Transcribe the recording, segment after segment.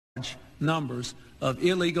numbers of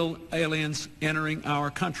illegal aliens entering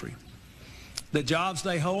our country. The jobs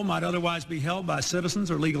they hold might otherwise be held by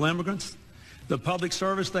citizens or legal immigrants. The public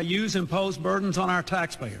service they use impose burdens on our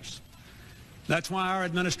taxpayers. That's why our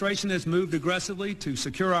administration has moved aggressively to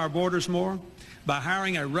secure our borders more by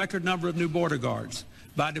hiring a record number of new border guards,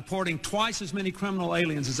 by deporting twice as many criminal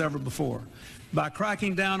aliens as ever before, by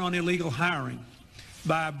cracking down on illegal hiring,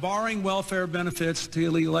 by barring welfare benefits to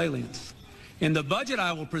illegal aliens. In the budget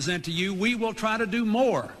I will present to you, we will try to do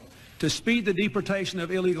more to speed the deportation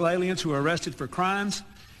of illegal aliens who are arrested for crimes,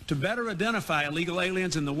 to better identify illegal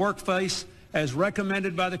aliens in the workplace as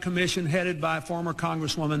recommended by the commission headed by former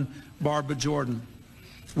Congresswoman Barbara Jordan.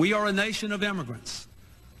 We are a nation of immigrants,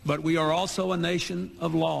 but we are also a nation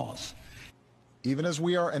of laws. Even as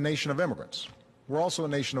we are a nation of immigrants, we're also a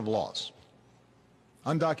nation of laws.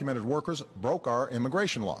 Undocumented workers broke our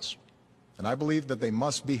immigration laws, and I believe that they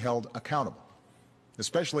must be held accountable,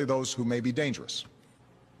 especially those who may be dangerous.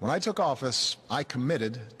 When I took office, I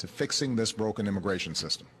committed to fixing this broken immigration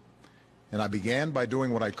system, and I began by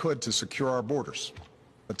doing what I could to secure our borders.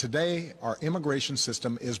 But today, our immigration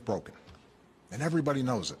system is broken, and everybody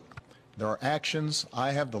knows it. There are actions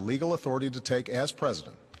I have the legal authority to take as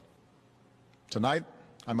president. Tonight,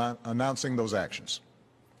 I'm announcing those actions.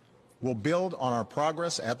 We'll build on our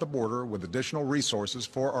progress at the border with additional resources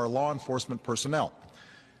for our law enforcement personnel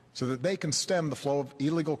so that they can stem the flow of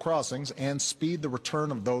illegal crossings and speed the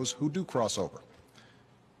return of those who do cross over.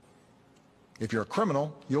 If you're a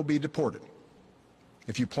criminal, you'll be deported.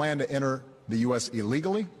 If you plan to enter the U.S.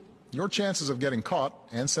 illegally, your chances of getting caught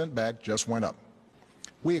and sent back just went up.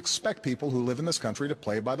 We expect people who live in this country to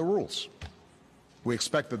play by the rules. We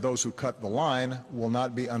expect that those who cut the line will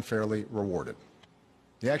not be unfairly rewarded.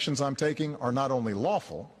 The actions I'm taking are not only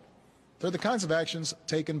lawful, they're the kinds of actions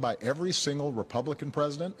taken by every single Republican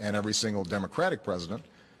president and every single Democratic president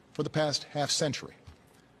for the past half-century.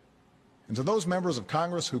 And to those members of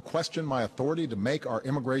Congress who question my authority to make our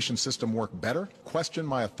immigration system work better, question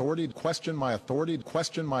my authority, question my authority,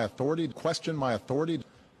 question my authority, question my authority,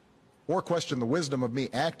 or question the wisdom of me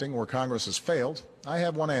acting where Congress has failed, I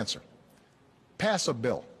have one answer. Pass a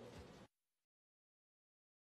bill